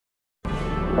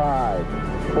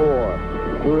5,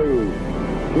 4, 3, 2,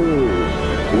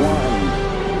 1,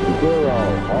 0.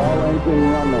 All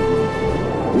engine running.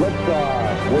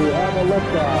 Liftoff. We have a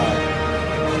liftoff.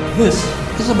 This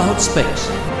is About Space.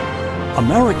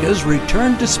 America's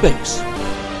return to space.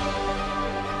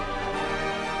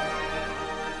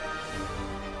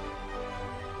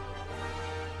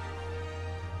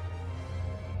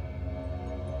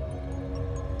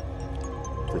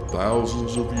 For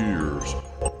thousands of years,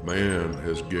 man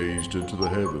has gazed into the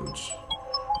heavens.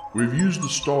 We've used the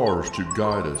stars to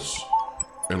guide us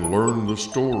and learn the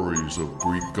stories of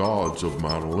Greek gods of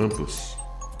Mount Olympus.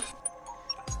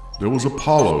 There was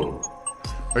Apollo,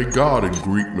 a god in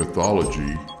Greek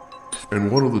mythology,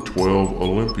 and one of the 12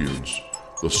 Olympians,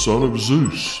 the son of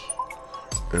Zeus.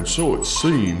 And so it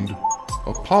seemed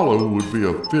Apollo would be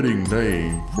a fitting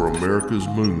name for America's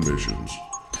moon missions.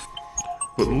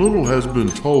 But little has been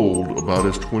told about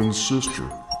his twin sister,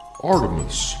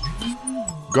 Artemis,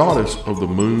 goddess of the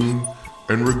moon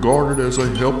and regarded as a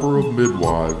helper of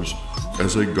midwives,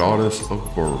 as a goddess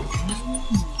of birth.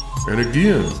 And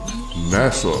again,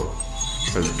 NASA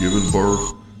has given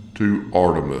birth to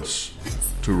Artemis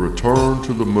to return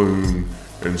to the moon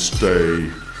and stay,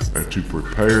 and to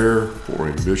prepare for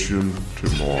a mission to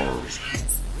Mars.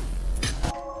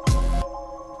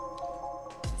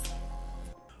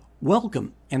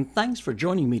 Welcome, and thanks for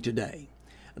joining me today.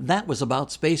 That was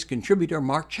About Space contributor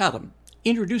Mark Chatham,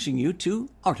 introducing you to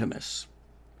Artemis.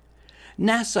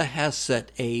 NASA has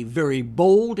set a very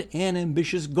bold and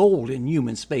ambitious goal in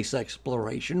human space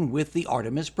exploration with the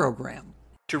Artemis program.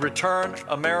 To return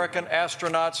American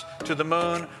astronauts to the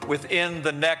moon within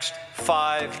the next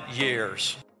 5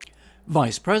 years.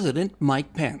 Vice President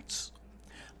Mike Pence.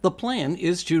 The plan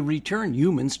is to return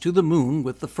humans to the moon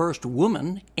with the first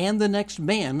woman and the next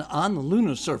man on the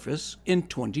lunar surface in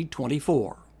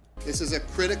 2024. This is a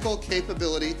critical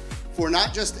capability for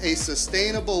not just a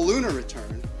sustainable lunar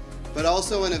return, but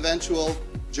also an eventual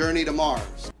journey to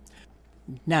Mars.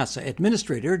 NASA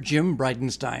Administrator Jim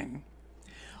Bridenstine.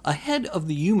 Ahead of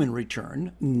the human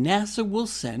return, NASA will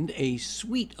send a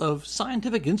suite of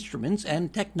scientific instruments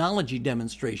and technology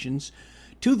demonstrations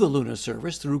to the lunar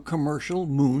surface through commercial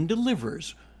moon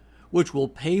delivers, which will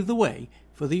pave the way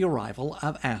for the arrival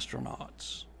of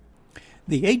astronauts.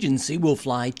 The agency will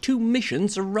fly 2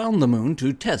 missions around the moon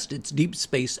to test its deep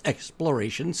space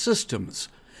exploration systems.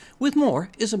 With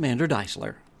more is Amanda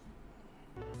Deisler.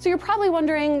 So you're probably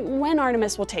wondering when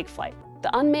Artemis will take flight.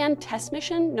 The unmanned test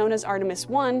mission, known as Artemis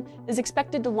 1, is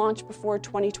expected to launch before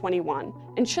 2021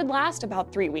 and should last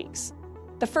about 3 weeks.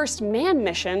 The first manned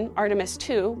mission, Artemis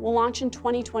 2, will launch in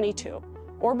 2022,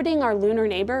 orbiting our lunar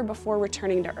neighbor before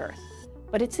returning to Earth.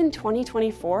 But it's in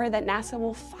 2024 that NASA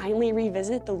will finally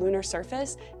revisit the lunar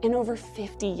surface in over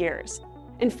 50 years.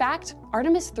 In fact,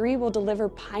 Artemis 3 will deliver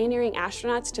pioneering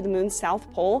astronauts to the moon's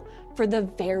south pole for the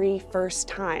very first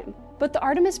time. But the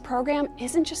Artemis program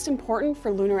isn't just important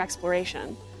for lunar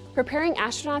exploration. Preparing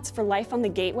astronauts for life on the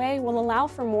Gateway will allow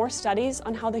for more studies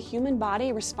on how the human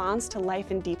body responds to life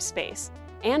in deep space,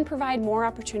 and provide more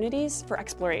opportunities for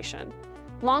exploration.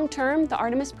 Long-term, the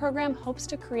Artemis program hopes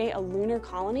to create a lunar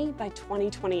colony by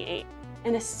 2028,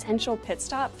 an essential pit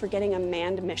stop for getting a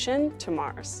manned mission to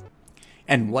Mars.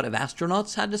 And what have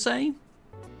astronauts had to say?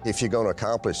 If you're going to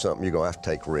accomplish something, you're going to have to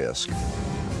take risk.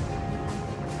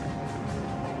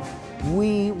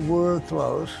 We were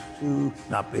close to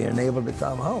not being able to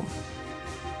come home.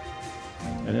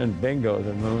 And then bingo,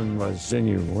 the moon was in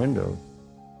your window.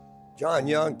 John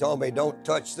Young told me, don't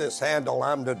touch this handle,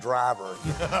 I'm the driver.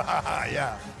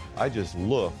 Yeah. I just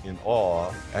look in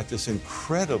awe at this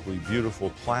incredibly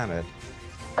beautiful planet.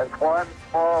 It's one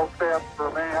small step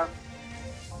for man,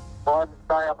 one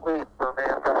giant leap for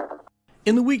mankind.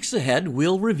 In the weeks ahead,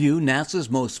 we'll review NASA's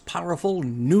most powerful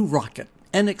new rocket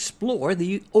and explore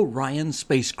the Orion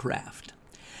spacecraft.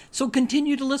 So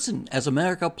continue to listen as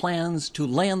America plans to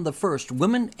land the first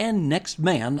woman and next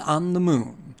man on the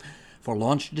moon. For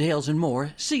launch details and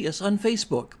more, see us on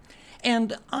Facebook.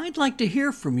 And I'd like to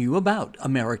hear from you about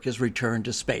America's return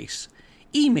to space.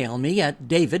 Email me at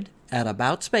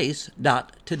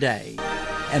david@aboutspace.today.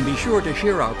 And be sure to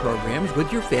share our programs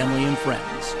with your family and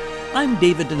friends. I'm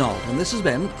David Denault, and this has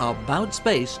been About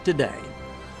Space Today.